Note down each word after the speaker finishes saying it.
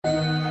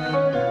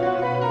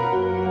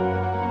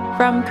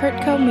From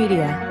Kurtco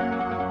Media.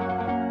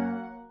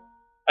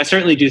 I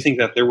certainly do think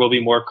that there will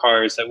be more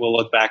cars that we'll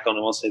look back on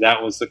and we'll say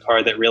that was the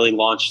car that really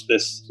launched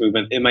this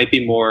movement. It might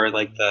be more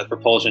like the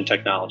propulsion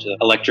technology,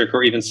 electric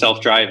or even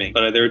self-driving,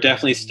 but there are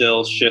definitely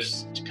still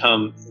shifts to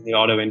come in the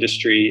auto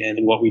industry and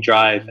in what we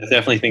drive. I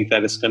definitely think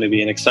that it's going to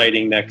be an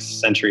exciting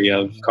next century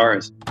of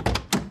cars.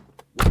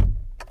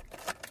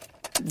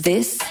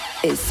 This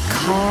is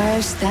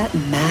Cars That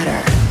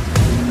Matter.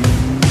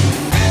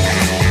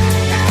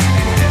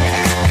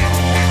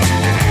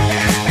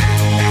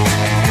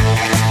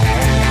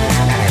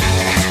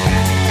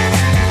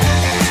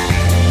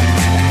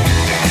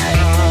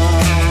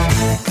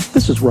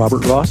 This is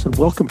Robert Ross, and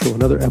welcome to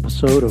another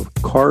episode of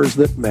Cars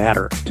That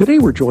Matter. Today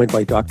we're joined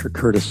by Dr.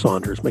 Curtis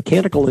Saunders,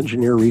 mechanical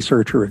engineer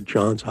researcher at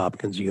Johns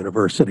Hopkins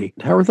University.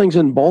 How are things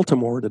in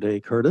Baltimore today,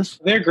 Curtis?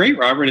 They're great,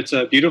 Robert. It's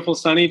a beautiful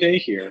sunny day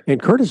here.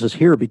 And Curtis is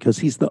here because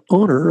he's the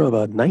owner of a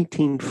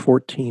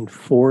 1914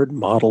 Ford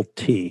Model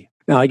T.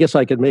 Now, I guess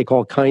I could make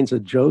all kinds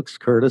of jokes,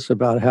 Curtis,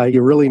 about how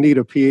you really need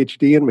a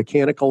PhD in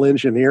mechanical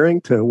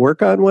engineering to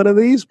work on one of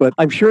these, but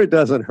I'm sure it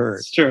doesn't hurt.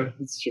 It's true.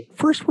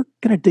 First, we're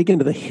going to dig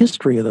into the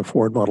history of the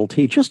Ford Model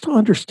T just to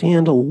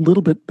understand a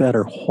little bit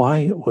better why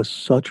it was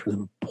such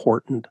an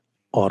important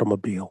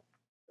automobile.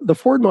 The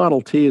Ford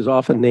Model T is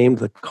often named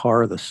the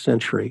car of the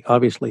century.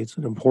 Obviously, it's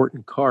an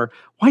important car.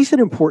 Why is it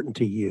important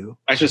to you?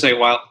 I should say,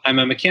 while I'm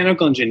a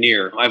mechanical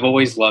engineer, I've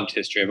always loved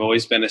history. I've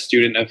always been a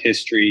student of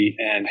history,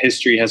 and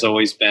history has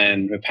always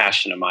been a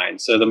passion of mine.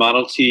 So the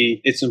Model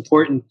T, it's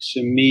important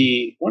to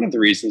me. One of the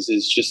reasons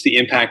is just the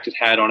impact it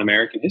had on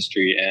American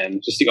history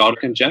and just the auto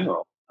in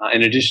general.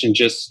 In addition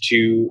just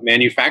to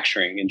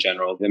manufacturing in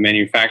general, the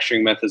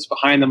manufacturing methods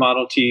behind the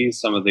Model T,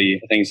 some of the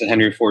things that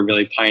Henry Ford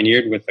really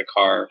pioneered with the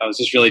car. It was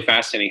just really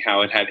fascinating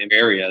how it had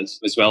areas,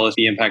 as well as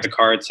the impact the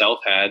car itself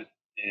had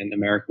in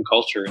American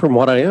culture. From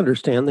what I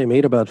understand, they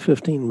made about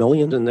 15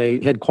 million and they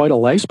had quite a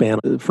lifespan.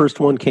 The first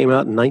one came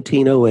out in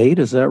 1908,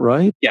 is that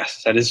right?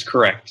 Yes, that is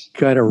correct.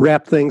 Kind of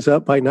wrapped things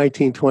up by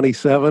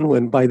 1927,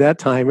 when by that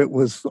time it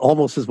was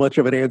almost as much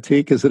of an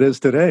antique as it is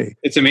today.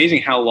 It's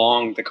amazing how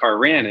long the car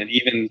ran, and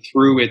even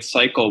through its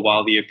cycle,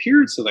 while the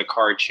appearance of the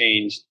car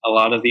changed, a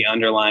lot of the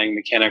underlying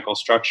mechanical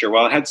structure,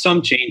 while it had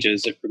some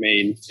changes, it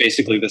remained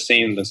basically the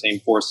same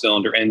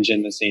four-cylinder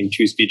engine, the same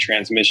two-speed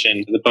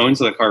transmission. The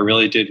bones of the car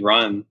really did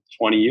run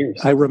 20 years.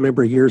 I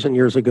remember years and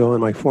years ago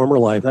in my former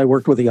life, I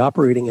worked with the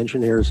operating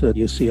engineers at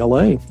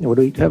UCLA, and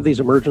we'd have these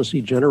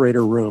emergency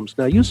generator rooms.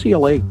 Now,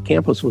 UCLA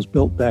campus was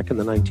built back in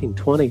the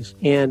 1920s,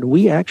 and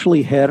we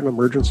actually had an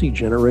emergency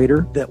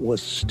generator that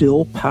was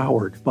still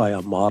powered by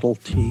a Model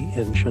T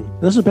engine.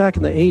 This is back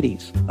in the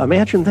 80s.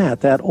 Imagine that.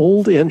 That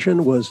old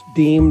engine was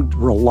deemed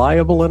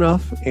reliable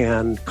enough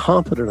and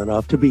competent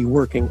enough to be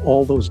working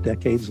all those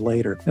decades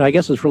later. And I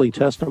guess it's really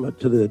testament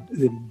to the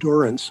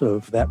endurance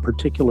of that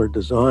particular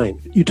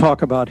design. You talk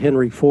about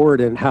Henry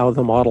Ford and how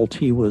the Model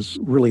T was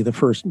really the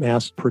first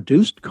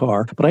mass-produced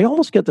car, but I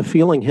almost get the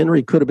feeling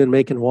Henry could have been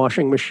making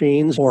washing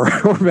machines or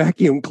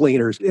vacuum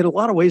cleaners. In a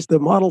lot of ways, the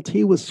Model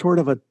T was sort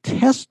of a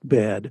test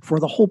bed for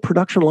the whole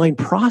production line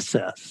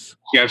process.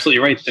 You're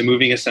absolutely right. The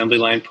moving assembly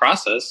line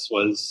process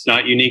was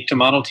not unique to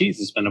Model Ts.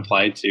 It's been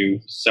applied to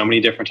so many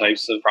different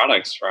types of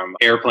products, from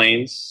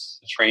airplanes,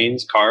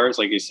 trains, cars,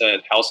 like you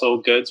said,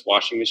 household goods,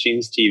 washing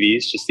machines,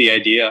 TVs, just the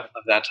idea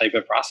of that type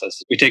of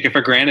process. We take it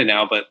for granted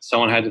now, but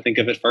someone had to think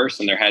of it first,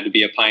 and there had to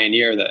be a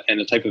pioneer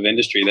and a type of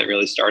industry that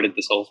really started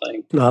this whole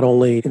thing. Not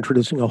only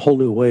introducing a whole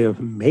new way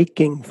of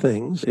making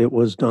things, it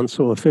was done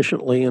so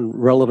efficiently and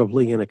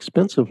relatively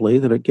inexpensively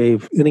that it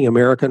gave any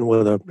American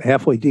with a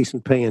halfway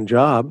decent paying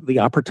job the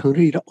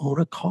opportunity to own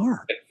a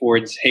car. At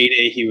Ford's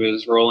heyday, he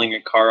was rolling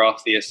a car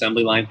off the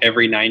assembly line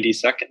every 90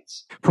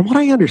 seconds. From what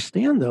I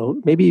understand, though,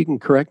 maybe you can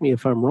correct me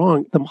if I'm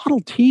wrong, the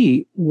Model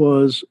T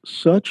was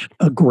such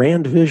a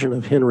grand vision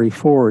of Henry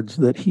Ford's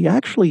that he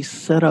actually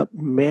set up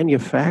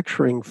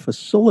manufacturing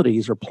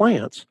facilities or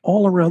plants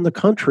all around the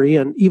country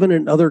and even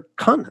in other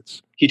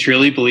continents. He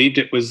truly believed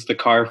it was the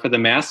car for the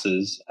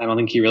masses. I don't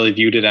think he really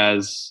viewed it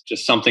as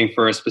just something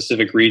for a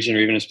specific region or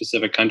even a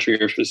specific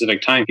country or a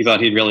specific time. He thought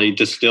he'd really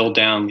distilled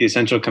down the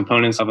essential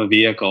components of a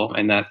vehicle,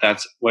 and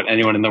that's what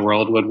anyone in the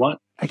world would want.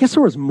 I guess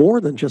there was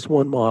more than just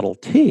one Model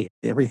T.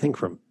 Everything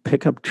from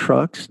pickup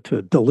trucks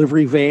to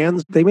delivery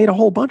vans. They made a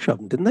whole bunch of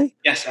them, didn't they?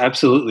 Yes,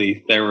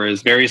 absolutely. There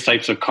was various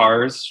types of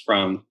cars,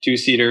 from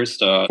two-seaters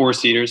to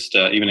four-seaters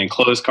to even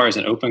enclosed cars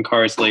and open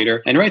cars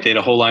later. And right, they had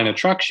a whole line of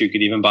trucks. You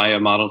could even buy a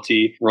Model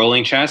T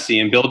rolling chassis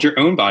and build your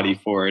own body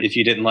for it. If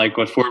you didn't like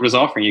what Ford was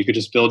offering, you could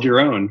just build your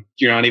own.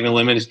 You're not even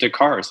limited to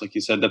cars. Like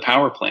you said, the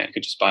power plant. You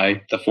could just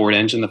buy the Ford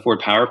engine, the Ford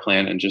power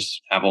plant, and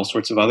just have all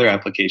sorts of other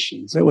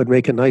applications. That would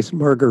make a nice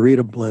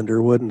margarita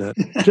blender, wouldn't it?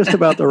 Just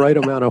about the right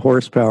amount of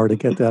horsepower to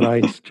get that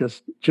ice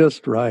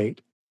just right.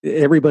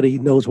 Everybody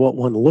knows what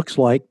one looks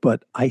like,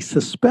 but I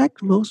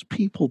suspect most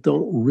people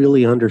don't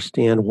really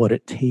understand what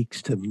it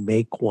takes to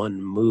make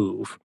one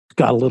move.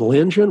 Got a little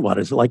engine. What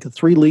is it, like a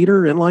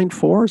 3-liter inline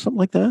 4 or something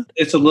like that?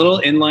 It's a little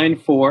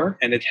inline 4,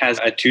 and it has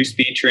a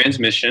 2-speed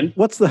transmission.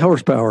 What's the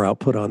horsepower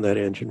output on that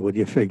engine, would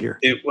you figure?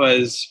 It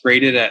was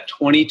rated at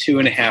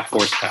 22.5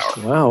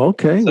 horsepower. Wow,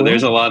 okay. So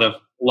there's a lot of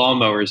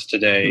lawnmowers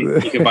today.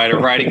 You can buy a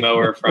riding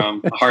mower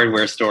from a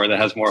hardware store that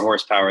has more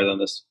horsepower than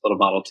this little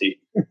Model T.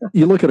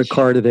 You look at a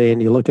car today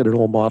and you look at an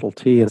old Model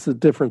T, and it's the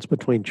difference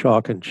between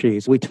chalk and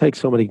cheese. We take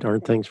so many darn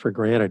things for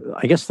granted.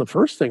 I guess the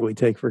first thing we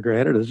take for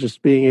granted is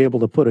just being able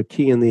to put a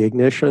key in the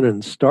ignition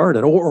and start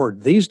it, or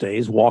these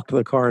days, walk to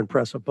the car and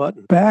press a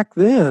button. Back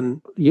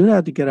then, you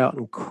had to get out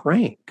and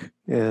crank.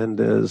 And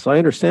as I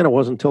understand, it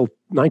wasn't until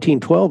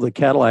 1912 that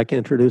Cadillac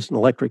introduced an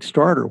electric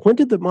starter. When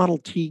did the Model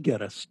T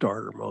get a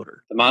starter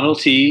motor? The Model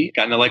T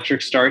got an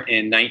electric start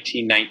in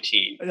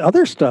 1919.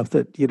 Other stuff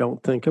that you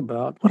don't think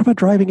about. What about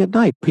driving at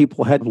night?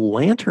 People had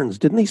lanterns.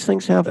 Didn't these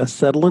things have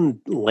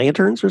acetylene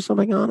lanterns or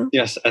something on them?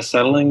 Yes,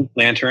 acetylene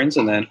lanterns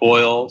and then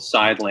oil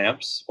side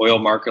lamps, oil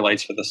marker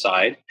lights for the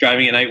side.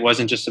 Driving at night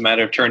wasn't just a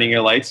matter of turning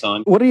your lights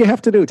on. What do you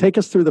have to do? Take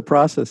us through the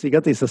process. You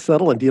got these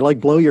acetylene. Do you like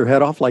blow your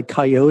head off like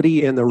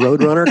Coyote in the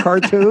Roadrunner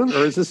cartoon,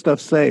 or is this stuff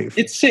safe?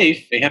 It's safe.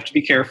 They have to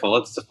be careful.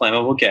 It's a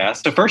flammable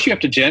gas. So first you have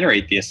to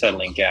generate the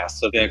acetylene gas.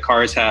 So the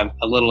cars have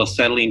a little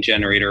acetylene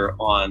generator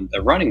on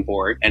the running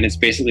board, and it's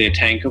basically a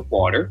tank of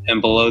water.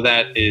 And below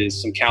that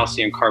is some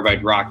calcium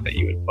carbide rock that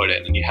you would put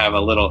in. And you have a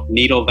little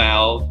needle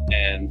valve,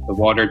 and the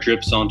water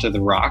drips onto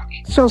the rock.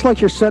 Sounds like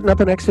you're setting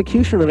up an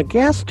execution in a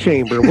gas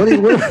chamber. What do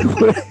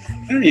you...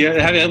 You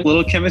have a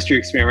little chemistry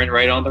experiment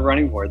right on the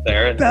running board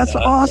there. And, that's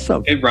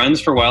awesome. It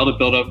runs for a while to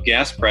build up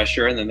gas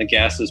pressure, and then the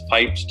gas is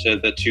piped to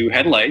the two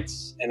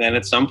headlights. And then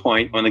at some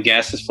point, when the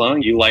gas is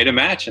flowing, you light a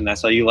match, and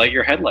that's how you light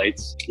your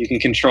headlights. You can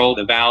control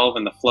the valve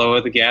and the flow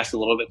of the gas a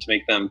little bit to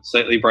make them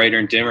slightly brighter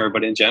and dimmer,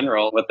 but in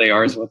general, what they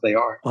are is what they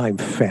are. I'm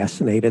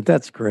fascinated.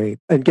 That's great.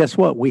 And guess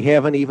what? We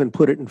haven't even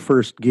put it in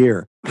first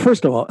gear.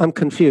 First of all, I'm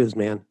confused,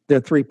 man. There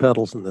are 3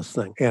 pedals in this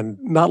thing, and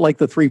not like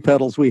the 3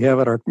 pedals we have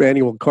in our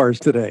manual cars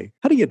today.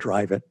 How do you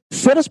drive it?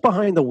 Sit us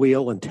behind the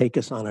wheel and take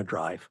us on a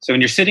drive. So when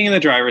you're sitting in the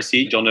driver's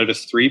seat, you'll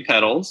notice 3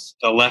 pedals.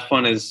 The left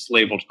one is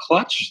labeled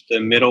clutch.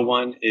 The middle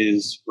one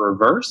is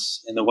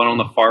reverse. And the one on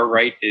the far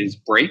right is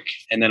brake.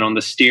 And then on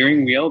the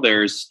steering wheel,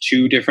 there's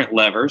 2 different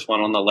levers, one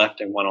on the left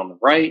and one on the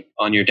right.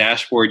 On your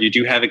dashboard, you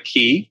do have a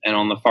key. And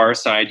on the far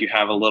side, you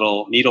have a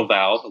little needle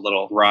valve, a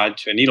little rod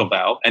to a needle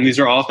valve. And these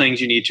are all things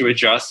you need to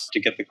adjust to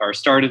get the car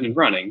started and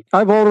running.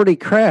 I've already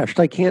crashed.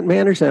 I can't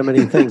manage that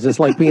many things. It's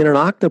like being an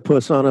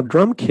octopus on a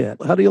drum kit.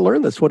 How do you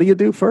learn this? What do you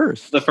do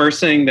first? The first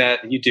thing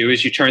that you do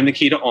is you turn the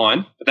key to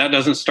on, but that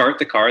doesn't start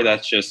the car.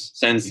 That just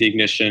sends the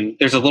ignition.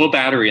 There's a little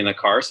battery in the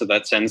car, so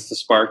that sends the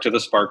spark to the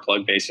spark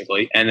plug,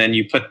 basically. And then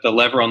you put the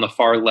lever on the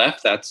far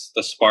left. That's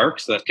the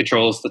spark, so that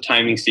controls the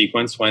timing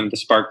sequence when the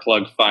spark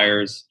plug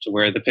fires to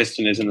where the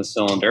piston is in the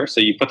cylinder. So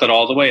you put that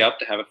all the way up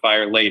to have it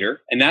fire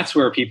later. And that's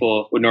where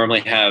people would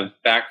normally have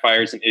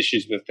backfires and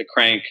issues with the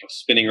crank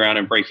spinning around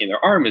and breaking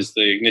their arm, is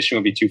the ignition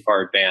would be too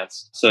far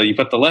advanced. So you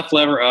put the left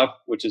lever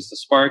up, which is the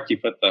spark. You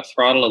put the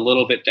throttle a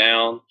little bit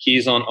down,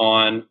 keys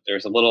on.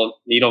 There's a little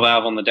needle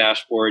valve on the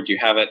dashboard. You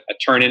have it a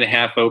turn and a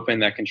half open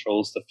that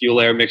controls the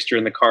fuel air mixture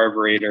in the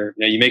carburetor.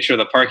 You make sure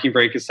the parking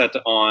brake is set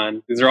to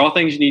on. These are all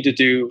things you need to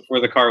do before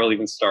the car will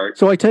even start.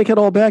 So I take it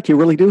all back. You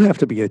really do have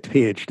to be a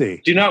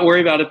PhD. Do not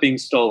worry about it being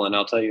stolen.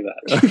 I'll tell you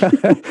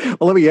that.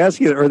 Well, let me ask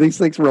you, are these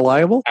things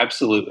reliable?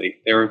 Absolutely.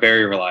 They were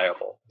very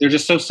reliable. They're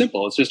just so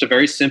simple. It's just a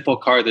very simple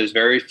car. There's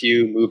very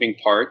few moving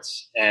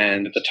parts,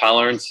 and the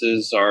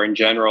tolerances are in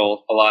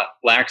general a lot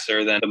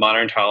laxer than the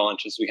modern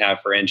tolerances we have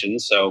for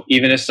engines. So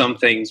even if some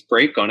things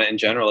break on it, in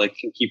general, it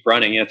can keep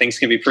running. Things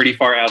can be pretty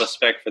far out of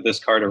spec for this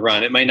car to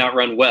run. It might not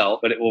run well,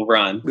 but it will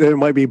run. It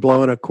might be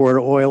blowing a quart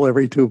of oil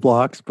every 2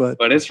 blocks, but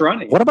it's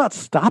running. What about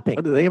stopping?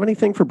 Do they have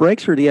anything for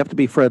brakes, or do you have to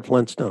be Fred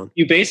Flintstone?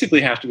 You basically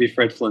have to be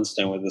Fred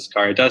Flintstone with this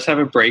car. It does have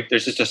a brake.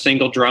 There's just a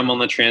single drum on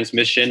the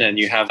transmission, and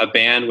you have a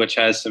band which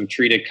has some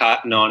treated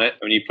cotton on it.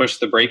 When you push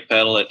the brake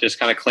pedal, it just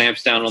kind of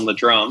clamps down on the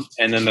drum,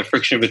 and then the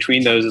friction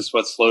between those is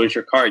what slows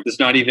your car. There's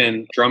not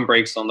even drum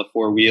brakes on the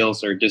 4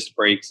 wheels or disc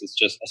brakes. It's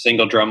just a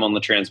single drum on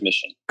the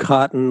transmission.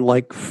 Cotton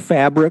like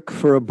fabric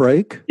for a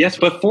brake? Yes,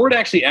 but Ford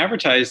actually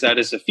advertised that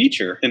as a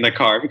feature in the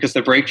car because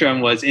the brake drum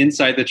was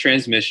inside the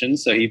transmission.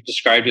 So he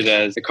described it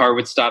as the car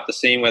would stop the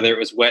same whether it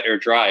was wet or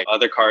dry.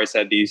 Other cars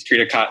had these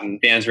treated cotton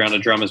bands around the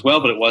drum as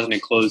well, but it wasn't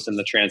enclosed in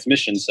the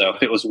transmission. So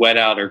if it was wet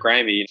out or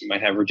grimy, you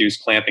might have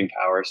reduced clamping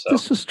power. So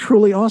this is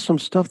truly awesome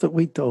stuff that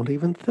we don't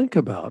even think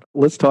about.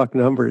 Let's talk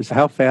numbers.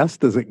 How fast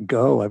does it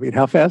go? I mean,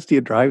 how fast do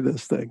you drive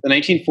this thing? The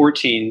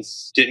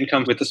 1914s didn't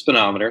come with a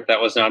speedometer.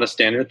 That was not a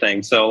standard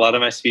thing. So a lot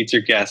of my speeds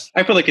are guessed.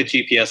 I put like a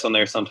GPS on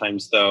there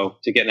sometimes, though,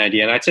 to get an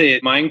idea. And I'd say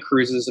mine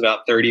cruises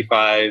about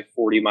 35,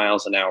 40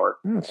 miles an hour.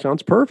 Yeah, it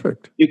sounds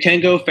perfect. You can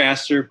go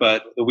faster,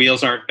 but the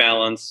wheels aren't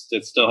balanced.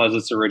 It still has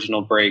its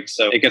original brakes.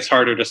 So it gets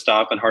harder to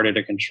stop and harder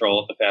to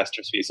control at the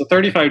faster speed. So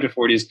 35 to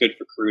 40 is good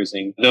for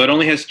cruising, though it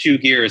only has 2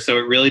 gears. So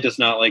it really does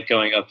not like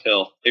going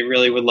uphill. It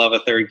really would love a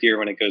 3rd gear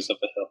when it goes up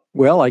a hill.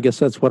 Well, I guess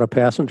that's what a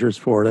passenger's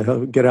for,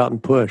 to get out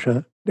and push,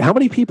 huh? How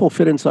many people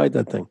fit inside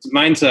that thing?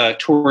 Mine's a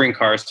touring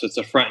car, so it's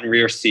a front and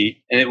rear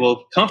seat, and it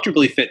will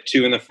comfortably fit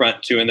 2 in the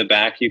front, 2 in the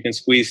back. You can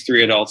squeeze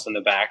 3 adults in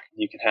the back.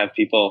 You can have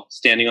people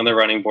standing on the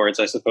running boards,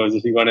 I suppose,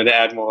 if you wanted to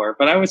add more.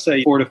 But I would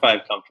say 4 to 5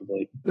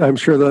 comfortably. I'm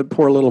sure that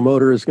poor little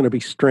motor is going to be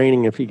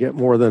straining if you get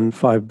more than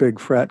 5 big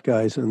frat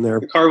guys in there.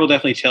 The car will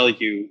definitely tell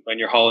you when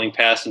you're hauling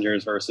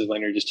passengers versus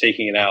when you're just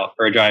taking it out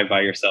for a drive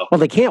by yourself. Well,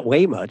 they can't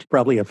weigh much.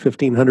 Probably a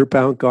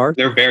 1,500-pound car.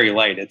 They're very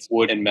light. It's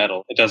wood and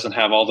metal. It doesn't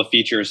have all the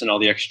features and all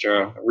the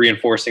extra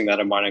reinforcing that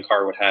a modern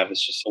car would have.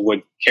 It's just a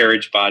wood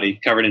carriage body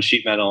covered in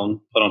sheet metal and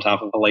put on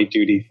top of a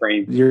light-duty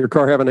frame. Does your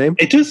car have a name?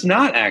 It does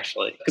not,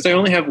 actually, because I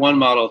only have one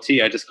Model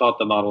T. I just call it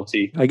the Model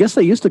T. I guess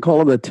they used to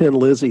call him the Tin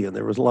Lizzie, and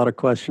there was a lot of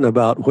question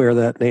about where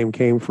that name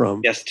came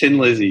from. Yes, Tin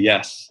Lizzie,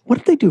 yes. What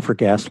did they do for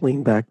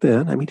gasoline back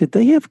then? I mean, did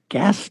they have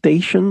gas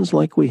stations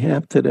like we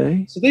have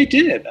today? So they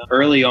did.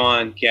 Early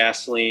on,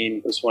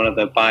 gasoline was one of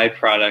the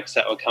byproducts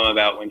that would come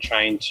about when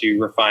trying to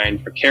refine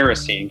for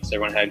kerosene, because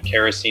everyone had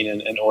kerosene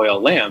and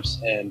oil lamps,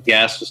 and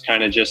gas was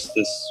kind of just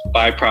this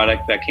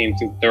byproduct that came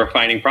through the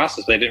refining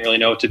process they didn't really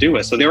know what to do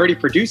with. So they were already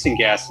producing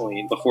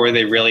gasoline before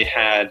they really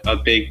had a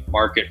big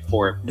market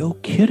for it. No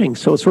kidding.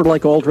 So it's sort of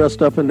like all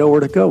dressed up and nowhere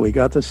to go. We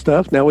got the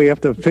stuff. Now we have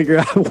to figure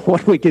out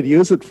what we could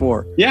use it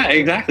for. Yeah,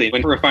 exactly.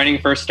 When refining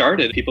first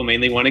started, people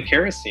mainly wanted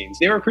kerosene.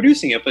 They were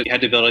producing it, but you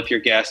had to build up your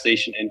gas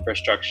station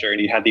infrastructure, and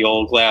you had the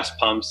old glass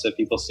pumps that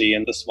people see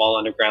in the small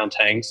underground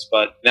tanks.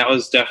 But that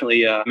was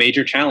definitely a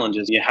major challenge.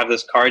 You have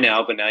this car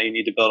now, but now you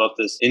need to build up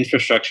this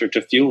infrastructure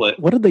to fuel it.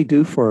 What did they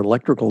do for an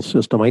electrical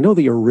system? I know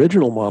the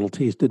original Model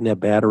Ts didn't have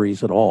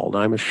batteries at all. Now,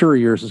 I'm sure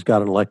yours has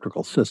got an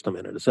electrical system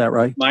in it. Is that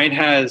right? Mine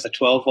has a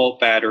 12-volt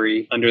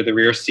battery under the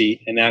rear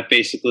seat, and that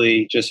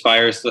basically just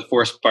fires the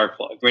 4 spark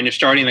plug. When you're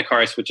starting the car,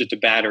 I switch it to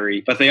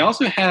battery. But they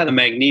also had a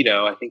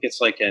magneto. I think it's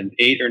like an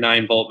 8 or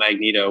 9-volt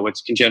magneto,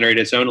 which can generate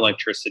its own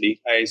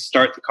electricity. I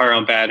start the car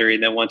on battery,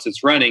 and then once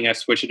it's running, I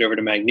switch it over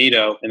to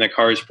magneto, and the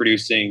car is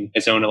producing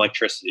its own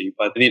electricity.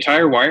 But the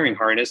entire wiring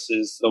harness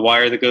is the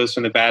wire that goes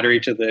from the battery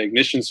to the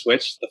ignition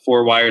switch, the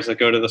 4 wires that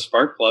go to the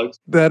spark plugs.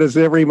 That is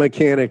every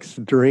mechanic's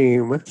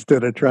dream.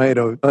 Instead of trying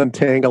to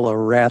untangle a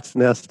rat's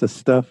nest of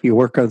stuff, you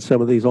work on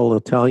some of these old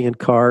Italian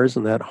cars,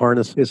 and that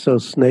harness is so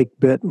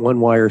snake-bit, one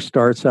wire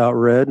starts out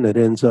red, and it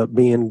ends up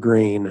being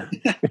green.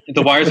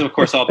 The wires have, of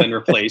course, all been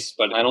replaced,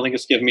 but I don't think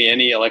it's given me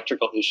any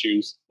electrical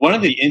issues. One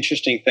of the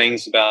interesting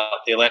things about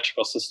the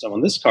electrical system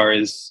on this car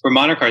is, where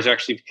modern cars are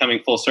actually coming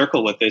full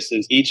circle with this,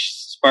 is each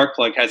spark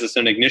plug has its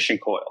own ignition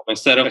coil.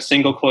 Instead of a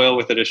single coil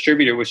with a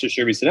distributor which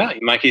distributes it out,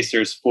 in my case,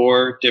 there's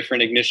 4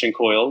 different ignition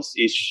coils,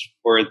 each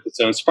for its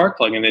own spark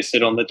plug, and they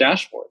sit on the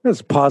dashboard.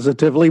 It's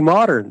positively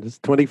modern. It's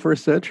 21st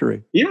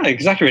century. Yeah,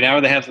 exactly. Now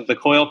they have the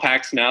coil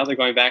packs now. They're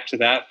going back to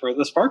that for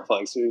the spark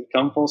plugs. So we've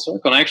come full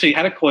circle. And I actually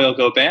had a coil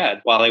go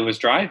bad while I was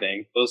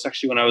driving. It was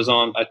actually when I was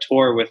on a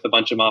tour with a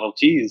bunch of Model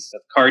Ts. The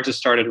car just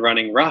started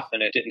running rough,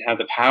 and it didn't have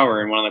the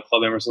power. And one of the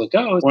club members was like,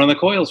 oh, one of the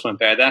coils went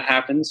bad. That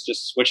happens.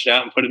 Just switch it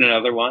out and put in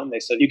another one. They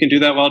said, you can do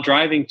that while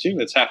driving too.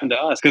 It's happened to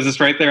us because it's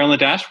right there on the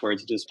dashboard.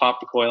 You just pop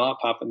the coil out,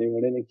 pop a new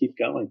one in, and keep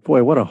going.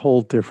 Boy, what a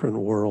whole different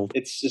world.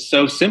 It's just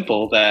so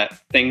simple that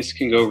things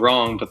can go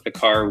wrong, but the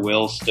car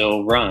will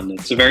still run.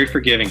 It's a very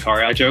forgiving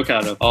car. I joke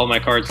out of all my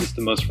cars, it's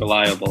the most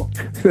reliable.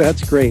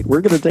 That's great.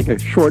 We're going to take a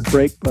short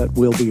break, but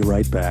we'll be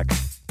right back.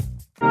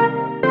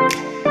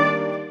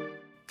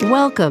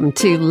 Welcome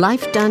to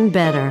Life Done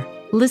Better.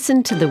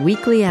 Listen to the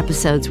weekly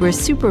episodes where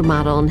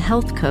supermodel and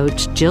health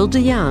coach Jill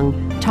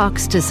DeYoung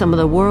talks to some of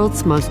the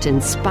world's most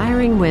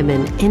inspiring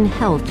women in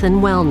health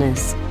and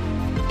wellness.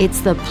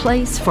 It's the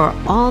place for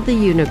all the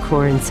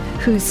unicorns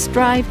who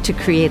strive to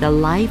create a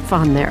life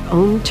on their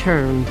own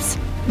terms.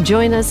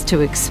 Join us to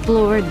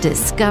explore,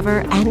 discover,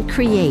 and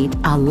create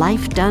a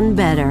life done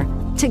better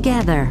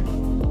together.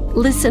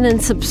 Listen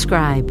and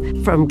subscribe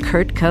from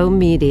Kurtco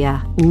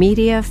Media.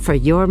 Media for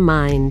your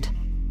mind.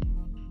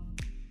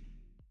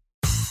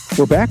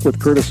 We're back with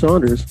Curtis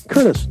Saunders.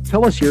 Curtis,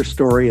 tell us your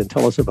story and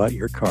tell us about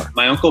your car.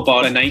 My uncle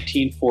bought a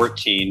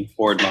 1914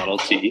 Ford Model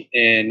T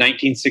in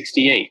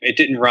 1968. It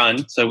didn't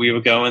run, so we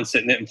would go and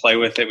sit in it and play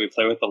with it. We'd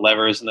play with the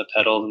levers and the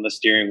pedals and the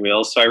steering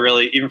wheel. So I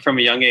really, even from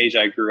a young age,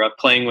 I grew up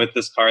playing with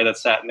this car that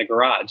sat in the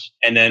garage.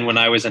 And then when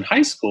I was in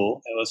high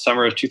school, it was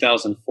summer of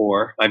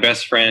 2004, my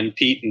best friend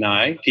Pete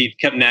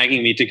kept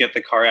nagging me to get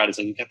the car out. He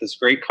said, you got this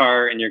great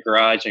car in your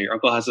garage and your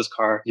uncle has this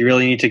car. You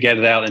really need to get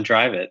it out and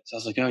drive it. So I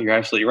was like, oh, you're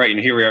absolutely right.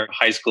 And here we are,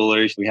 high school.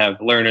 We have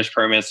learner's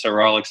permits, so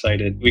we're all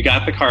excited. We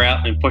got the car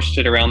out and pushed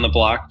it around the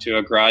block to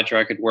a garage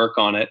where I could work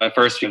on it. At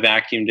first, we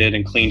vacuumed it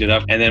and cleaned it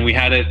up. And then we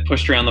had it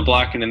pushed around the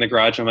block and in the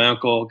garage when my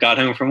uncle got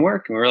home from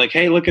work. And we were like,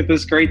 hey, look at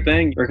this great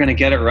thing. We're going to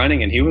get it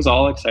running. And he was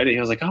all excited. He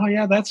was like, oh,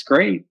 yeah, that's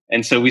great.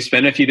 And so we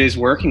spent a few days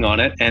working on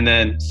it. And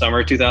then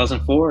summer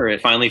 2004,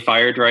 it finally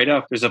fired right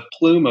up. There's a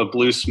plume of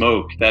blue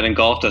smoke that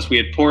engulfed us. We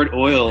had poured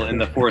oil in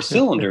the 4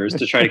 cylinders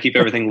to try to keep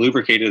everything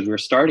lubricated as we were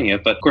starting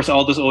it. But of course,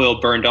 all this oil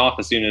burned off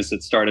as soon as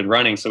it started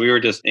running. So we were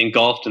just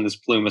engulfed in this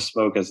plume of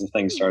smoke as the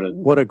thing started.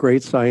 What a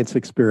great science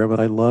experiment.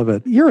 I love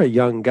it. You're a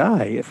young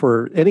guy.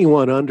 For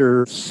anyone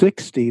under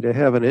 60 to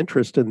have an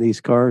interest in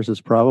these cars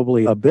is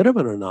probably a bit of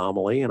an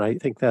anomaly. And I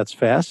think that's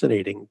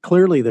fascinating.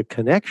 Clearly, the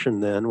connection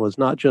then was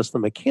not just the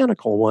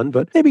mechanical one,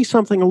 but maybe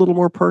something a little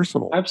more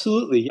personal.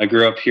 Absolutely. I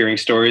grew up hearing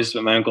stories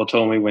that my uncle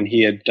told me when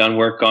he had done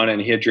work on it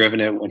and he had driven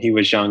it when he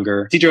was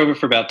younger. He drove it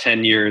for about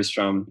 10 years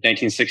from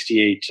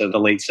 1968 to the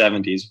late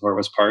 70s before it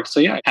was parked. So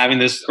yeah, having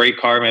this great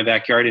car in my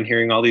backyard and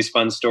hearing all these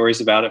fun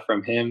stories about it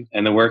from him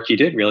and the work he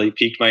did really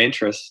piqued my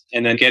interest.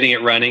 And then getting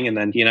it running, and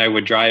then he and I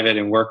would drive it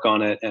and work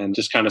on it and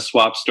just kind of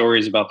swap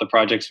stories about the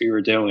projects we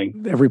were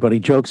doing. Everybody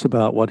jokes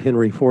about what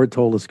Henry Ford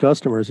told his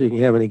customers: you can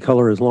have any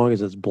color as long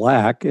as it's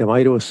black. Am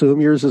I to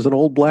assume yours is an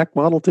old black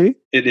Model T?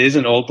 It is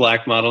an old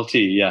black Model T,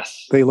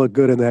 yes. They look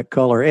good in that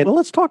color. And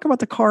let's talk about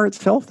the car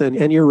itself then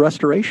and your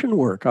restoration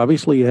work.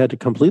 Obviously, you had to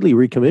completely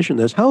recommission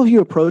this. How have you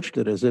approached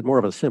it? Is it more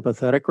of a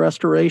sympathetic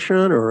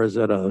restoration, or is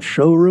it a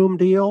showroom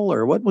deal,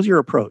 or what was your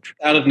approach?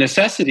 Out of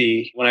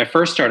necessity, when I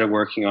first started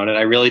working on it,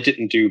 I really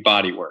didn't do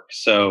body work.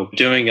 So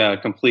doing a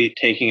complete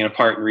taking it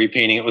apart and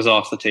repainting it was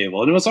off the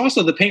table. And it was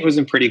also, the paint was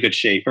in pretty good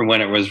shape from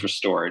when it was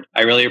restored.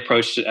 I really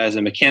approached it as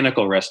a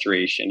mechanical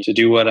restoration to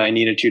do what I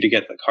needed to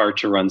get the car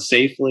to run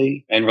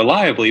safely and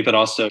reliably, but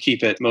also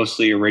keep it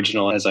mostly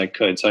original as I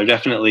could. So I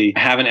definitely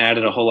haven't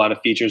added a whole lot of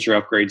features or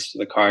upgrades to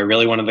the car. I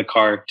really wanted the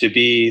car to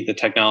be the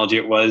technology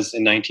it was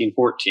in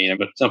 1914.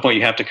 But at some point,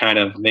 you have to kind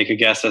of make a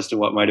guess as to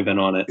what might have been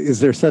on it. Is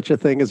there such a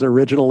thing as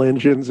original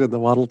engines in the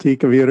Model T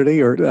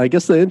community? Or I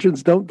guess the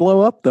engines don't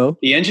blow up, though.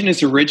 The engine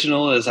is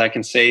original, as I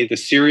can say. The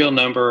serial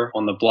number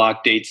on the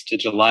block dates to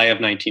July of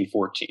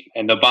 1914.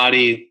 And the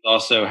body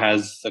also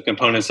has the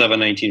components of a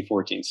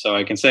 1914. So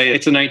I can say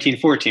it's a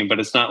 1914, but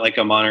it's not like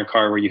a modern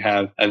car where you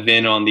have a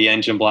VIN on the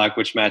engine block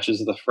which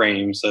matches the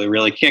frame. So I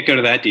really can't go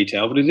to that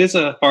detail. But it is,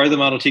 as far as the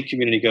Model T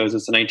community goes,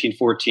 it's a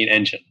 1914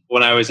 engine.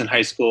 When I was in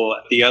high school,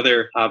 the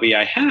other hobby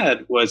I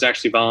had was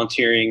actually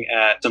volunteering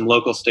at some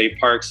local state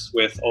parks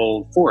with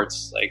old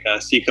forts, like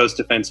Seacoast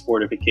Defense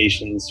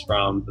fortifications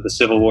from the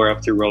Civil War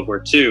up through World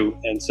War II.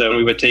 And so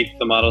we would take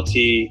the Model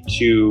T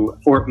to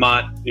Fort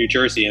Mott, New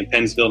Jersey, and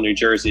Pennsville, New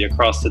Jersey,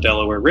 across the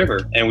Delaware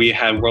River. And we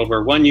had World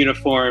War I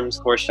uniforms.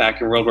 Of course,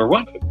 back in World War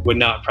I, it would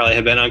not probably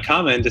have been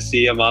uncommon to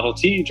see a Model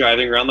T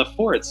driving around the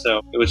fort.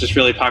 So it was just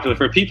really popular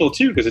for people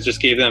too, because it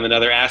just gave them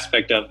another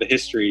aspect of the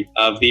history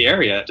of the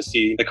area to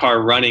see the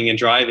car running and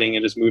driving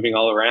and just moving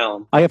all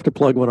around. I have to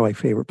plug one of my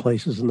favorite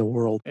places in the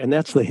world, and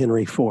that's the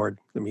Henry Ford,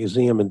 the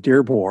museum in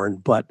Dearborn,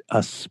 but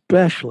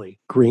especially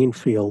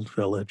Greenfield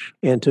Village.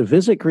 And to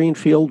visit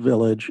Greenfield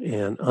Village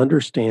and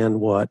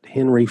understand what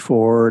Henry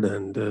Ford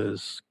and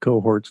his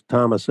cohorts,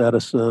 Thomas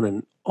Edison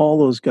and all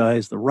those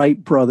guys, the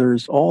Wright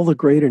brothers, all the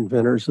great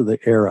inventors of the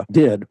era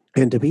did,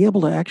 and to be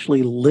able to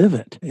actually live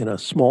it in a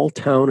small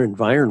town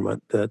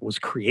environment that was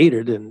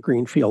created in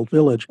Greenfield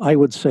Village, I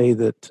would say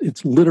that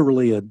it's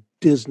literally a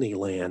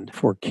Disneyland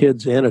for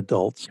kids and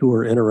adults who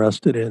are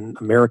interested in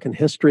American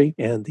history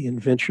and the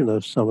invention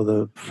of some of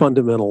the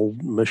fundamental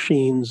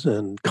machines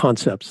and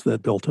concepts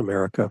that built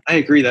America. I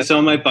agree. That's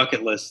on my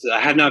bucket list.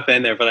 I have not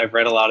been there, but I've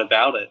read a lot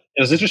about it.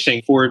 It was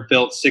interesting. Ford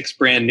built 6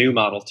 brand new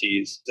Model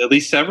Ts. At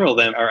least several of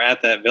them are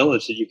at that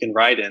village that you can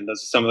ride in.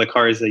 Those are some of the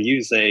cars they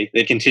use. They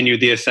continued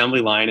the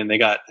assembly line, and they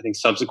got, I think,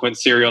 subsequent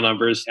serial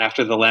numbers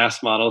after the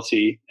last Model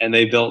T, and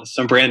they built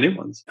some brand new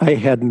ones. I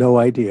had no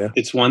idea.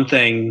 It's one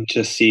thing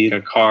to see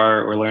a car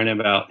or learn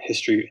about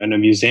history in a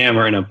museum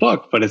or in a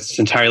book, but it's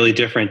entirely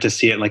different to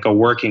see it like a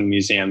working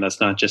museum that's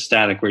not just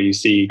static, where you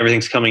see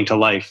everything's coming to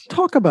life.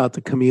 Talk about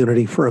the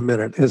community for a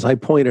minute. As I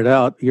pointed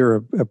out,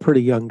 you're a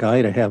pretty young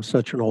guy to have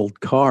such an old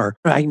car.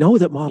 I know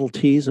that Model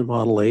Ts and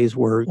Model As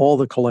were all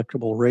the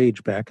collectible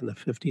rage back in the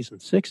 50s and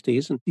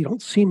 60s, and you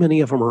don't see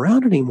many of them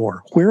around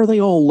anymore. Where are they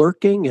all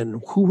lurking,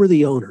 and who were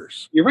the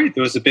owners? You're right.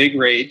 There was a big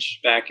rage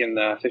back in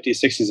the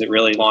 50s, 60s. It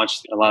really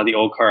launched a lot of the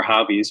old car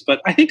hobbies,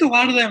 but I think a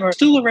lot of them are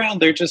still around.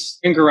 They're just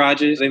in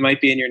garages. They might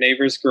be in your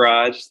neighbor's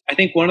garage. I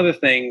think one of the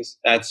things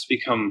that's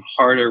become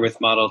harder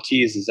with Model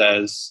Ts is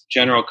as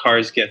general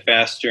cars get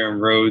faster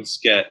and roads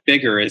get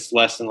bigger, it's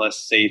less and less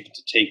safe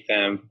to take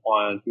them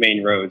on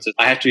main roads.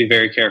 I have to be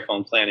very careful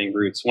in planning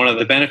routes. One of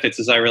the benefits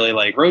is I really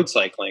like road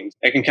cycling.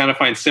 I can kind of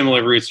find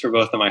similar routes for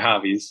both of my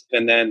hobbies.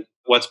 And then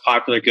what's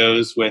popular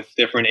goes with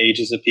different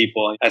ages of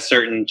people. As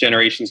certain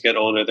generations get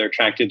older, they're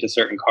attracted to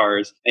certain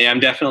cars. And I'm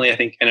definitely, I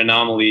think, an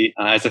anomaly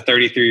as a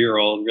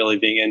 33-year-old really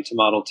being into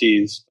Model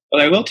Ts. But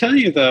I will tell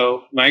you,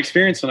 though, my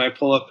experience when I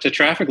pull up to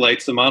traffic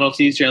lights, the Model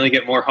Ts generally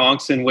get more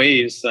honks and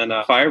waves than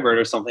a Firebird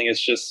or something. It's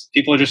just,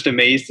 people are just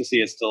amazed to see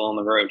it still on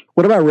the road.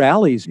 What about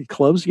rallies?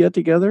 Clubs get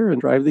together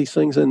and drive these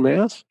things en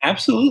masse?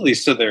 Absolutely.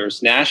 So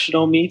there's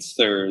national meets,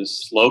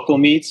 there's local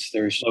meets,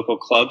 there's local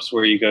clubs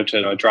where you go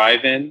to a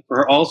drive-in. There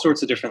are all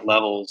sorts of different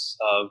levels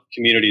of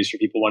communities for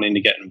people wanting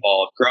to get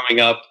involved. Growing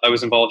up, I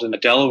was involved in the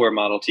Delaware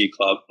Model T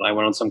Club. I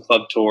went on some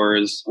club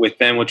tours with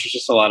them, which was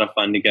just a lot of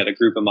fun to get a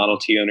group of Model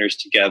T owners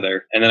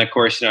together. And then, of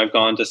course, I've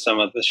gone to some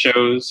of the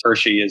shows.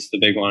 Hershey is the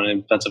big one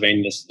in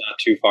Pennsylvania, it's not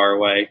too far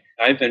away.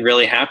 I've been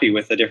really happy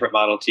with the different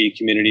Model T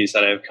communities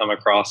that I've come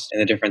across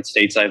in the different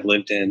states I've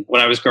lived in. When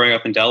I was growing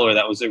up in Delaware,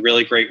 that was a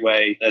really great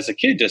way as a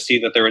kid to see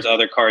that there was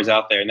other cars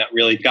out there. And that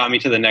really got me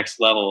to the next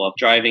level of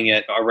driving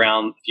it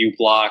around a few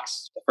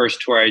blocks. The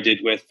first tour I did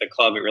with the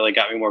club, it really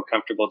got me more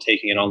comfortable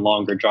taking it on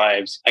longer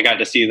drives. I got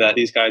to see that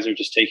these guys are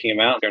just taking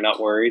them out. They're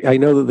not worried. I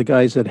know that the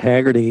guys at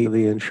Hagerty,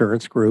 the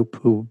insurance group,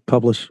 who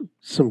publish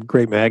some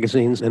great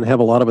magazines and have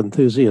a lot of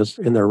enthusiasts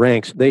in their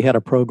ranks, they had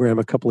a program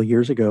a couple of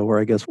years ago where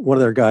I guess one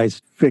of their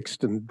guys fixed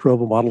and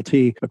drove a Model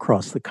T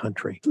across the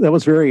country. That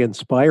was very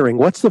inspiring.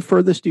 What's the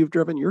furthest you've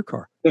driven your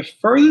car? The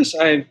furthest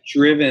I've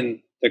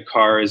driven the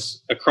car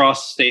is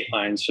across state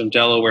lines from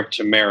Delaware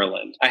to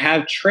Maryland. I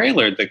have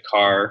trailered the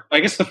car. I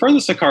guess the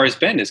furthest the car has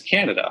been is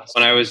Canada.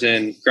 When I was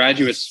in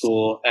graduate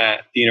school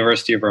at the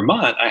University of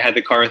Vermont, I had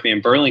the car with me in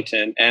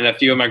Burlington, and a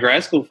few of my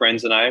grad school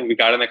friends and we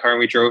got in the car and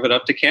we drove it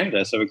up to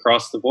Canada. So we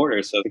crossed the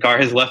border. So the car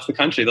has left the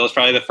country. That was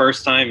probably the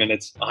first time in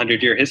its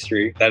 100-year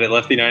history that it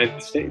left the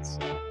United States.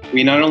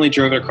 We not only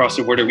drove it across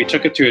the border, we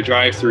took it to a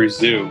drive-through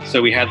zoo.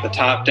 So we had the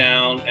top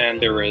down and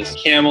there was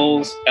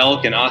camels,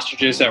 elk, and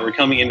ostriches that were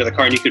coming into the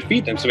car and you could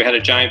feed them. So we had a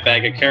giant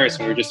bag of carrots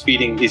and we were just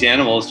feeding these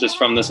animals just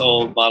from this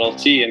old Model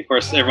T. And of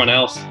course, everyone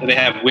else, they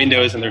have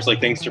windows and there's like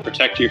things to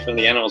protect you from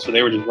the animals, but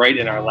they were just right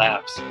in our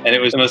laps. And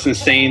it was the most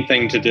insane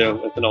thing to do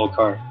with an old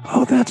car.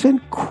 Oh, that's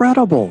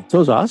incredible.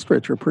 Those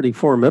ostrich are pretty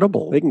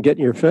formidable. They can get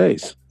in your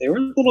face. They were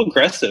a little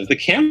aggressive. The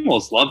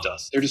camels loved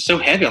us. They're just so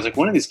heavy. I was like,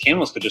 one of these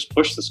camels could just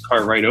push this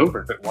car right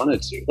over if it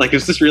wanted to. Like,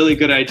 is this really a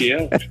good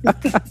idea?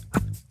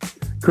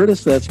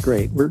 Curtis, that's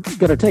great. We're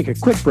going to take a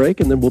quick break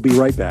and then we'll be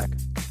right back.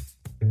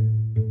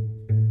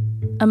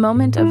 A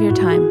Moment of Your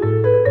Time,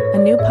 a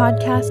new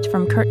podcast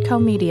from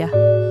Kurtco Media.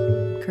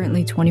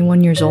 Currently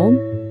 21 years old,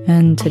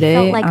 and today I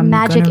felt like I'm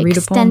magic gonna read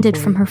extended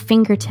from her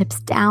fingertips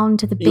down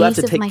to the base of my spine.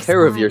 You have to take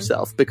care of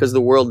yourself because the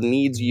world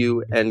needs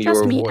you and your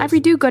voice. Trust me, every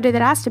do-gooder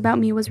that asked about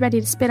me was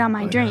ready to spit on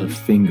my drain. Her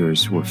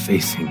fingers were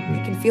facing me.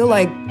 You can feel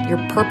like your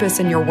purpose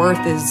and your worth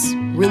is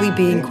really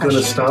being questioned. It's going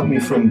to stop me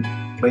from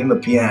playing the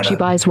piano. She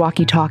buys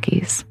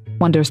walkie-talkies,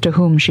 wonders to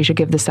whom she should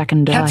give the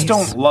second dice. Cats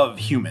don't love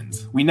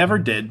humans. We never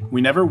did.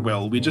 We never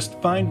will. We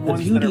just find ones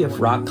that are... The beauty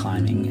of rock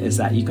climbing is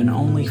that you can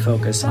only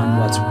focus on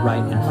what's right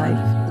in front of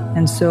you.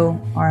 And so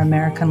our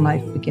American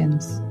life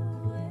begins.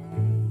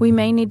 We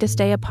may need to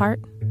stay apart,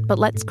 but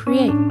let's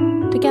create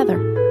together.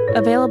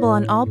 Available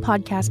on all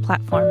podcast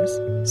platforms.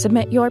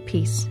 Submit your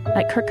piece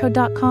at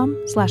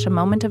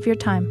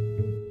kurtco.com/a-moment-of-your-time.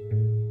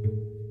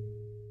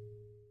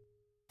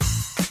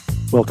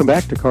 Welcome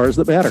back to Cars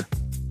That Matter.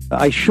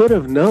 I should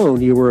have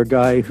known you were a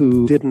guy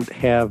who didn't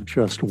have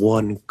just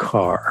one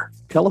car.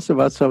 Tell us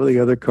about some of the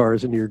other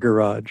cars in your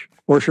garage.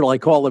 Or shall I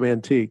call them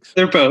antiques?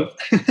 They're both.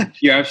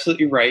 You're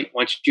absolutely right.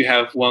 Once you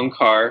have one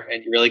car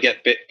and you really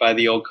get bit by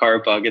the old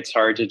car bug, it's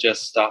hard to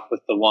just stop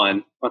with the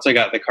one. Once I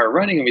got the car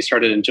running and we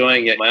started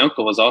enjoying it, my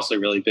uncle was also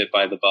really bit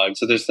by the bug.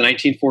 So there's the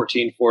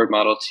 1914 Ford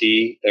Model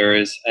T. There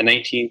is a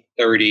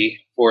 1930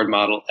 Ford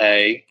Model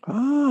A.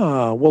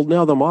 Ah, well,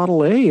 now the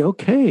Model A,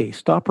 okay,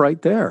 stop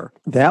right there.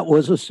 That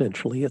was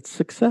essentially its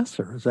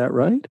successor, is that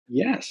right?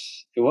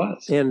 Yes, it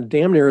was. And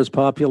damn near as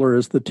popular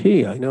as the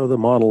T. I know the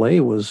Model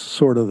A was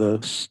sort of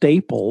the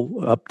staple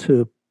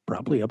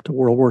probably up to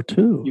World War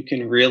II. You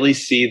can really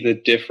see the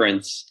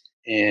difference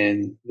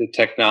in the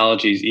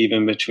technologies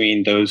even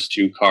between those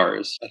two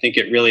cars. I think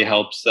it really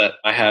helps that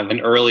I have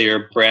an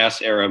earlier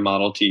brass era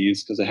Model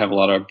Ts because I have a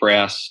lot of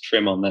brass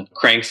trim on the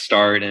crank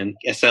start and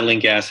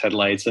acetylene gas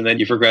headlights. And then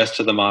you progress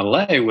to the Model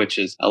A, which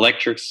is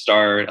electric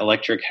start,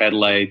 electric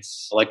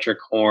headlights, electric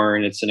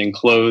horn. It's an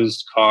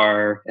enclosed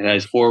car. It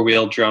has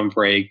four-wheel drum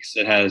brakes.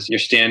 It has your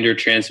standard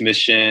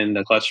transmission,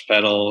 the clutch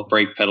pedal,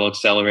 brake pedal,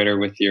 accelerator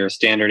with your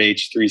standard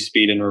H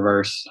 3-speed and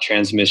reverse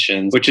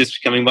transmissions, which is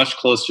becoming much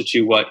closer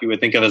to what you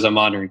would think of as a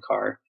modern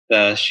car.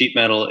 The sheet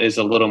metal is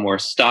a little more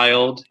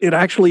styled. It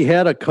actually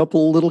had a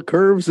couple little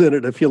curves in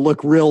it if you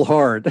look real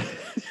hard.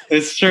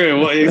 It's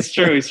true. It's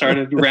true. We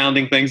started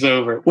rounding things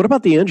over. What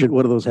about the engine?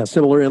 What do those have?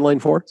 Similar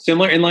inline four?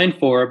 Similar inline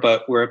four,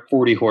 but we're at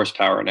 40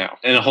 horsepower now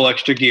and a whole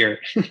extra gear.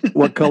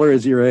 What color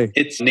is your A?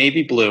 It's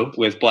navy blue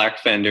with black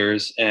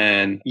fenders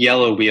and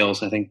yellow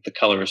wheels. I think the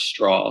color is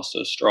straw,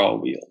 so straw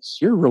wheels.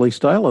 You're really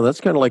styling.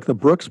 That's kind of like the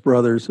Brooks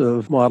Brothers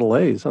of Model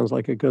A. Sounds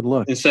like a good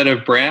look. Instead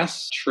of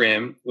brass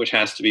trim, which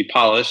has to be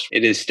polished,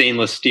 it is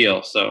stainless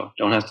steel, so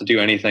don't have to do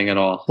anything at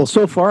all. Well,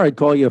 so far I'd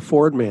call you a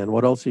Ford man.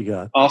 What else you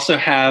got? Also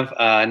have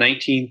a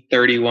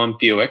 1931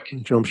 Buick.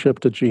 Jump ship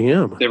to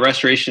GM. The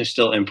restoration is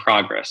still in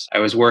progress. I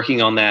was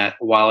working on that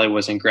while I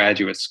was in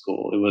graduate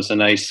school. It was a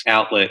nice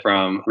outlet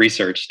from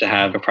research to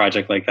have a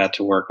project like that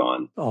to work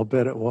on. I'll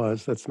bet it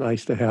was. That's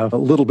nice to have a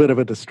little bit of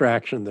a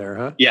distraction there,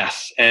 huh?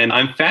 Yes, and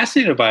I'm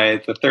fascinated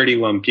by the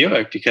 31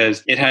 Buick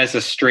because it has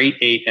a straight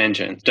 8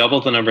 engine,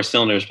 double the number of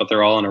cylinders, but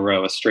they're all in a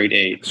row, a straight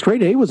 8.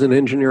 Straight 8 was an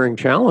engineering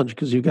challenge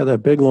because you've got that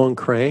big long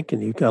crank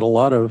and you've got a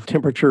lot of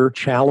temperature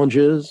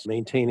challenges,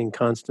 maintaining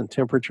constant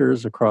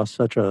temperatures across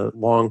such a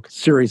long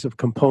series of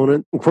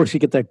components. Of course, you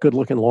get that good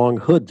looking long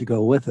hood to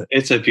go with it.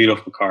 It's a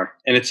beautiful car.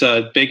 And it's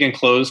a big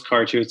enclosed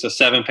car too. It's a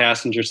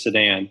 7-passenger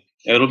sedan.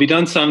 It'll be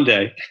done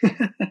someday.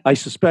 I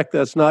suspect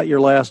that's not your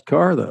last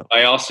car, though.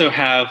 I also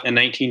have a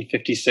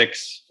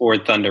 1956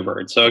 Ford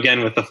Thunderbird. So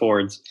again, with the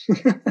Fords.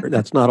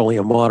 That's not only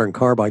a modern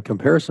car by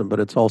comparison, but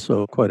it's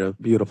also quite a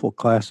beautiful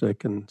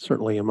classic. And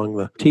certainly among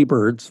the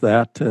T-Birds,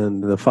 that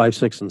and the 5,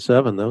 6, and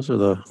 7, those are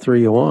the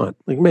 3 you want.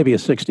 Like maybe a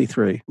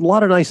 63. A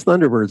lot of nice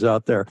Thunderbirds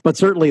out there. But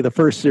certainly the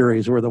first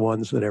series were the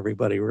ones that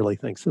everybody really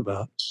thinks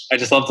about. I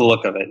just love the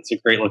look of it. It's a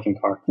great looking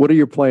car. What are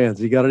your plans?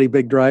 You got any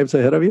big drives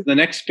ahead of you? The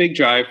next big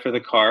drive for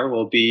the car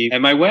will be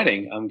at my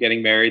wedding. I'm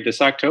getting married this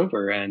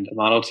October, and the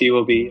Model T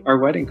will be our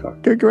wedding car.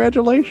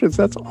 Congratulations.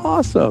 That's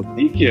awesome.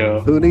 Thank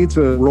you. Who needs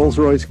a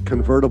Rolls-Royce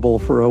convertible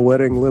for a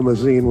wedding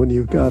limousine when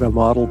you've got a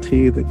Model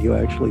T that you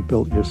actually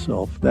built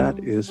yourself? That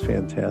is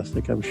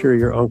fantastic. I'm sure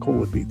your uncle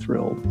would be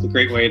thrilled. It's a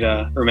great way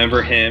to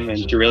remember him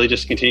and to really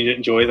just continue to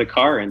enjoy the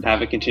car and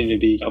have it continue to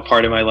be a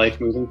part of my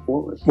life moving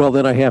forward. Well,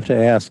 then I have to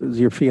ask, is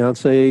your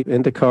fiance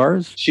into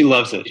cars? She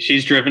loves it.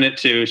 She's driven it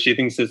too. She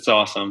thinks it's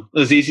awesome. It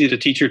was easy to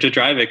teach her to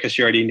drive it because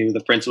she already knew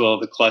the principle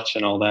of the clutch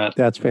and all that.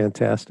 That's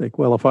fantastic.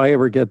 Well, if I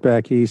ever get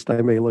back east,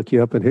 I may look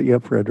you up and hit you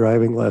up for a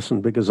driving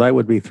lesson because I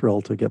would be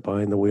thrilled to get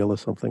behind the wheel of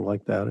something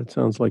like that. It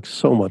sounds like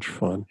so much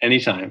fun.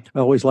 Anytime. I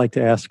always like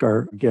to ask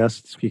our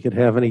guests, if you could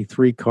have any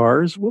 3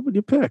 cars, what would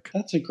you pick?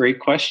 That's a great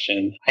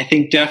question. I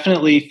think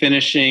definitely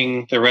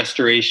finishing the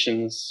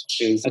restorations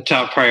is a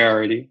top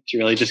priority to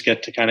really just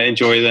get to kind of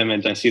enjoy them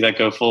and to see that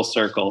go full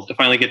circle, to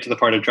finally get to the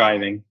part of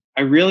driving.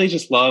 I really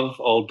just love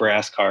old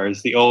brass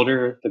cars. The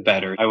older, the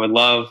better. I would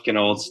love an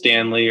old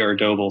Stanley or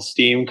Doble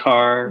steam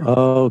car.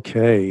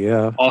 Okay,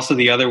 yeah. Also,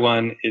 the other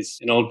one is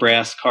an old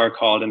brass car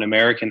called an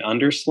American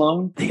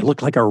Underslung. They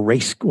look like a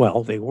race.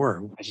 Well, they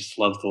were. I just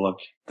love the look.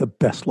 The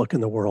best look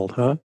in the world,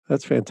 huh?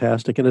 That's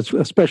fantastic. And it's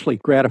especially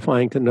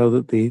gratifying to know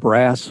that the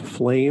brass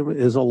flame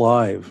is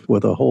alive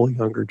with a whole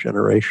younger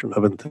generation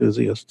of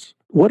enthusiasts.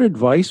 What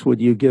advice would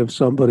you give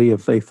somebody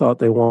if they thought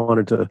they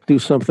wanted to do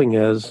something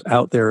as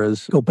out there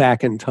as go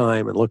back in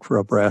time and look for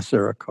a brass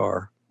era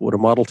car? Would a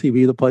Model T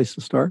be the place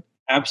to start?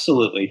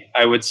 Absolutely.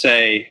 I would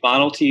say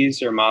Model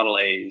Ts or Model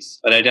As,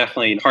 but I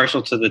definitely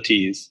partial to the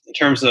Ts. In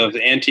terms of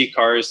the antique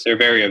cars, they're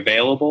very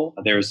available.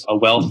 There's a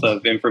wealth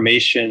of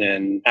information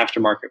and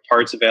aftermarket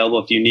parts available.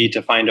 If you need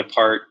to find a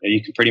part,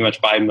 you can pretty much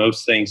buy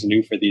most things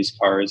new for these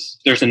cars.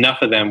 There's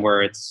enough of them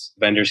where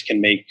vendors can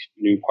make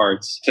new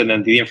parts. So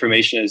then the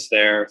information is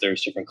there.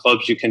 There's different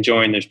clubs you can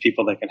join. There's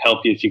people that can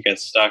help you if you get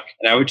stuck.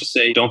 And I would just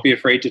say, don't be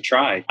afraid to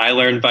try. I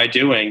learned by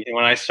doing. And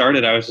when I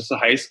started, I was just a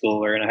high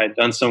schooler and I had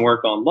done some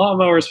work on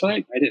lawnmowers,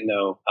 but I didn't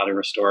know how to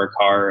restore a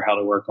car or how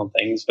to work on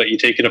things, but you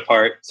take it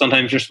apart.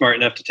 Sometimes you're smart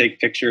enough to take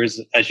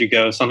pictures as you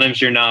go.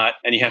 Sometimes you're not,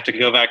 and you have to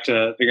go back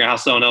to figure out how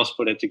someone else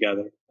put it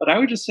together. But I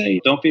would just say,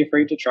 don't be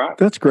afraid to try.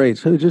 That's great.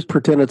 So just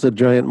pretend it's a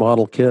giant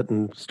model kit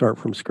and start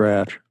from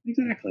scratch.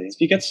 Exactly.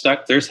 If you get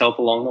stuck, there's help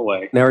along the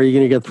way. Now, are you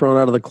going to get thrown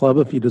out of the club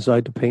if you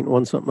decide to paint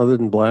one something other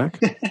than black?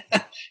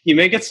 You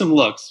may get some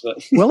looks,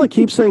 but well, it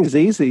keeps things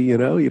easy, you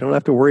know. You don't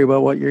have to worry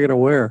about what you're going to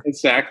wear.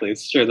 Exactly.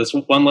 It's true. That's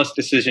one less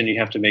decision you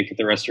have to make at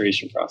the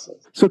restoration process.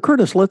 So,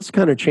 Curtis, let's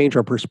kind of change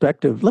our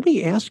perspective. Let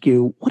me ask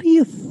you, what do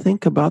you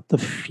think about the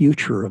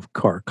future of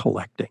car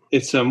collecting?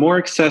 It's a more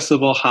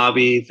accessible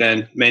hobby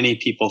than many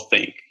people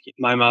think.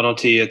 My Model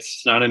T,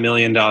 it's not $1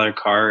 million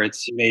car.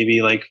 It's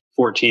maybe like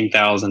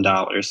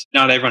 $14,000.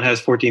 Not everyone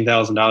has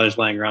 $14,000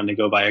 lying around to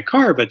go buy a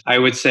car, but I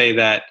would say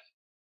that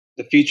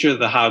the future of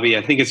the hobby,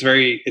 I think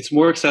it's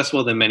more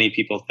accessible than many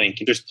people think.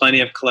 There's plenty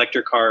of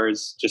collector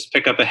cars. Just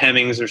pick up a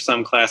Hemmings or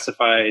some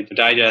classified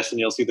digest and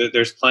you'll see that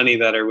there's plenty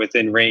that are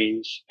within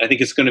range. I think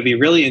it's going to be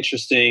really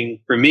interesting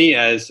for me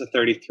as a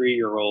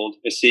 33-year-old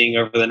is seeing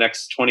over the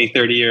next 20,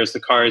 30 years the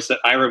cars that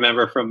I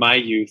remember from my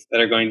youth that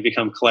are going to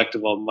become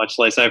collectible, much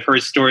less I've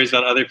heard stories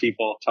about other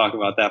people talk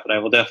about that, but I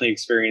will definitely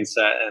experience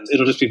that. And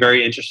it'll just be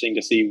very interesting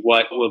to see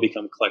what will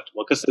become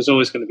collectible because there's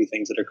always going to be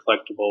things that are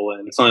collectible.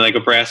 And something like a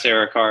brass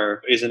era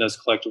car isn't as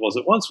collectible as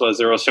it once was.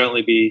 There will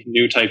certainly be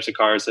new types of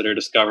cars that are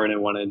discovered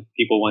and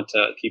people want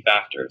to keep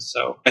after.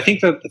 So I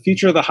think that the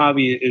future of the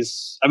hobby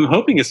I'm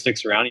hoping it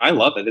sticks around. I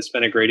love it. It's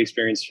been a great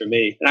experience for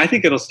me. And I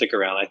think it'll stick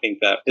around. I think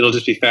that it'll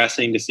just be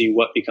fascinating to see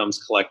what becomes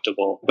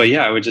collectible. But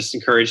yeah, I would just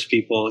encourage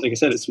people, like I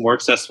said, it's more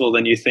accessible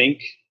than you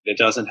think. It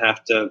doesn't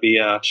have to be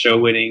a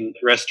show-winning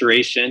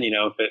restoration. You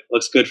know, if it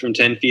looks good from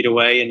 10 feet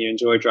away and you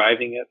enjoy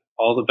driving it,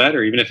 all the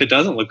better. Even if it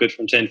doesn't look good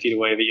from 10 feet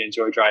away, but you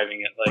enjoy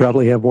driving it.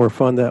 Probably have more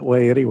fun that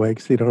way anyway,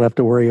 because you don't have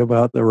to worry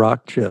about the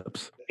rock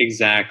chips.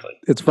 Exactly.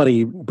 It's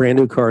funny, brand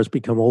new cars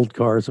become old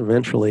cars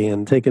eventually,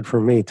 and take it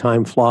from me,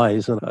 time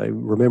flies. And I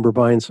remember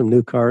buying some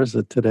new cars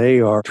that today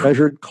are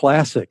treasured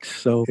classics,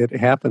 so it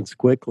happens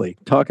quickly.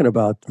 Talking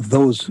about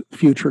those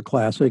future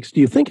classics,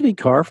 do you think any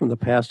car from the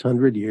past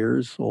 100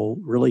 years will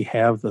really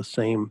have the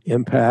same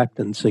impact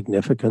and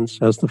significance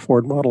as the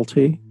Ford Model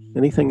T?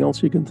 Anything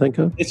else you can think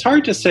of? It's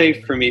hard to say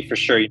for me for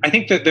sure. I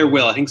think that there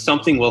will. I think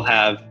something will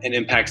have an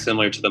impact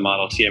similar to the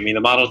Model T. I mean,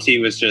 the Model T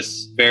was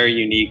just very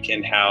unique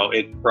in how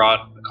it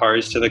brought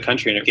cars to the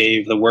country, and it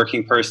gave the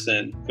working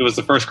person, it was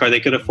the first car they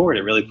could afford.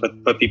 It really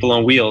put people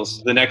on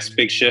wheels. The next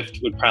big shift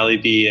would probably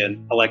be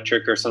an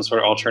electric or some sort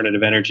of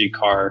alternative energy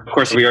car. Of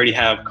course, we already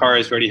have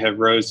cars, we already have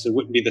roads, so it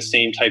wouldn't be the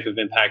same type of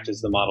impact as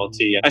the Model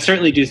T. I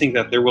certainly do think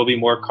that there will be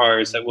more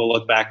cars that we'll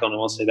look back on and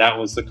we'll say that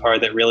was the car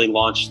that really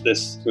launched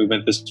this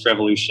movement, this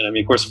revolution. I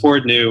mean, of course,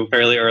 Ford knew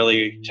fairly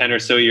early, 10 or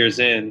so years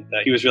in,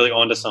 that he was really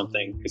onto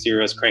something because he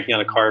was cranking out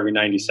a car every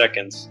 90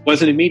 seconds. It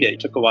wasn't immediate. It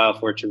took a while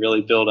for it to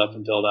really build up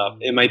and build up.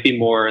 It might be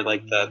more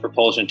like the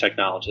propulsion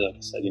technology, like I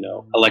said,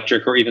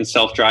 electric or even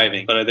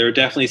self-driving. But there are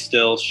definitely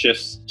still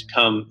shifts to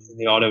come in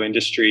the auto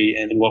industry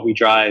and in what we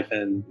drive.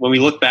 And when we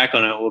look back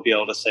on it, we'll be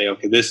able to say,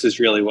 okay, this is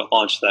really what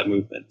launched that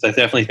movement. So I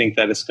definitely think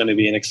that it's going to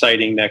be an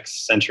exciting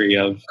next century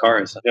of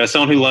cars. As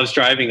someone who loves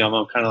driving them,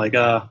 I'm kind of like,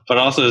 but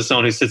also as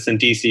someone who sits in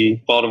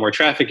DC, Baltimore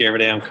traffic every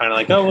day, I'm kind of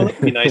like, well, it'd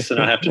be nice to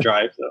not have to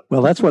drive. So.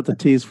 Well, that's what the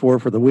T's for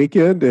the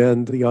weekend,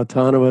 and the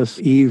autonomous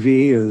EV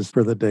is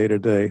for the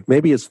day-to-day.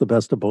 Maybe it's the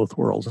best of both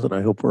worlds, and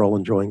I hope we're all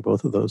enjoying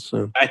both of those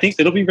soon. I think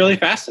it'll be really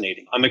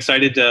fascinating. I'm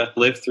excited to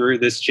live through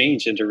this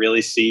change and to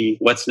really see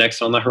what's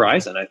next on the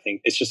horizon. I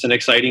think it's just an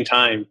exciting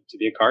time to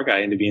be a car guy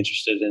and to be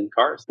interested in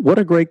cars. What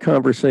a great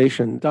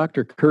conversation.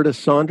 Dr. Curtis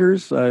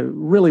Saunders, I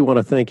really want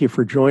to thank you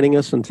for joining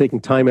us and taking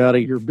time out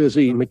of your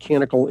busy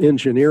mechanical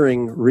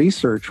engineering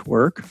research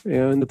work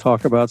and to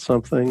talk about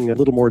something a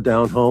little more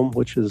down home,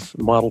 which is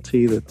the Model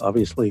T that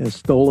obviously has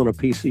stolen a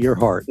piece of your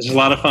heart. It's a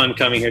lot of fun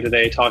coming here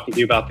today, talking to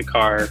you about the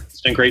car.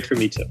 It's been great for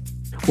me too.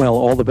 Well,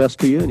 all the best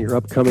to you in your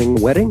upcoming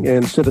wedding,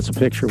 and send us a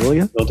picture, will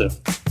you? Will do.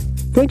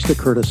 Thanks to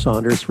Curtis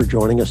Saunders for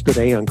joining us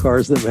today on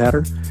Cars That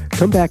Matter.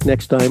 Come back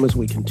next time as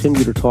we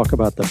continue to talk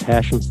about the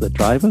passions that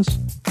drive us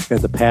and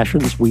the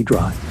passions we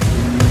drive.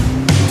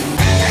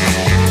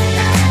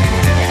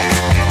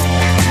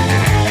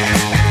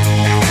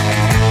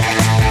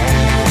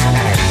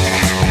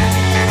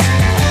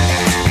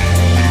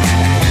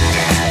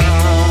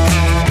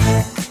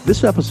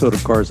 This episode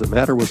of Cars That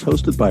Matter was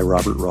hosted by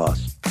Robert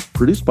Ross,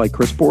 produced by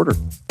Chris Porter,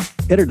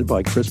 edited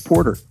by Chris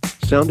Porter,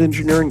 sound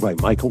engineering by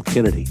Michael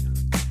Kennedy,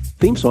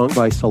 theme song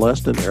by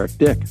Celeste and Eric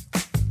Dick,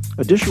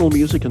 additional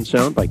music and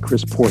sound by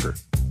Chris Porter.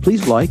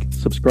 Please like,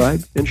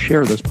 subscribe, and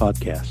share this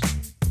podcast.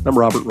 I'm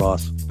Robert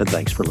Ross, and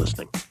thanks for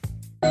listening.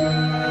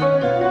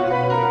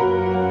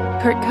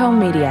 Kurtco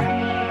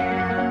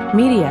Media.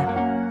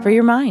 Media for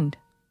your mind.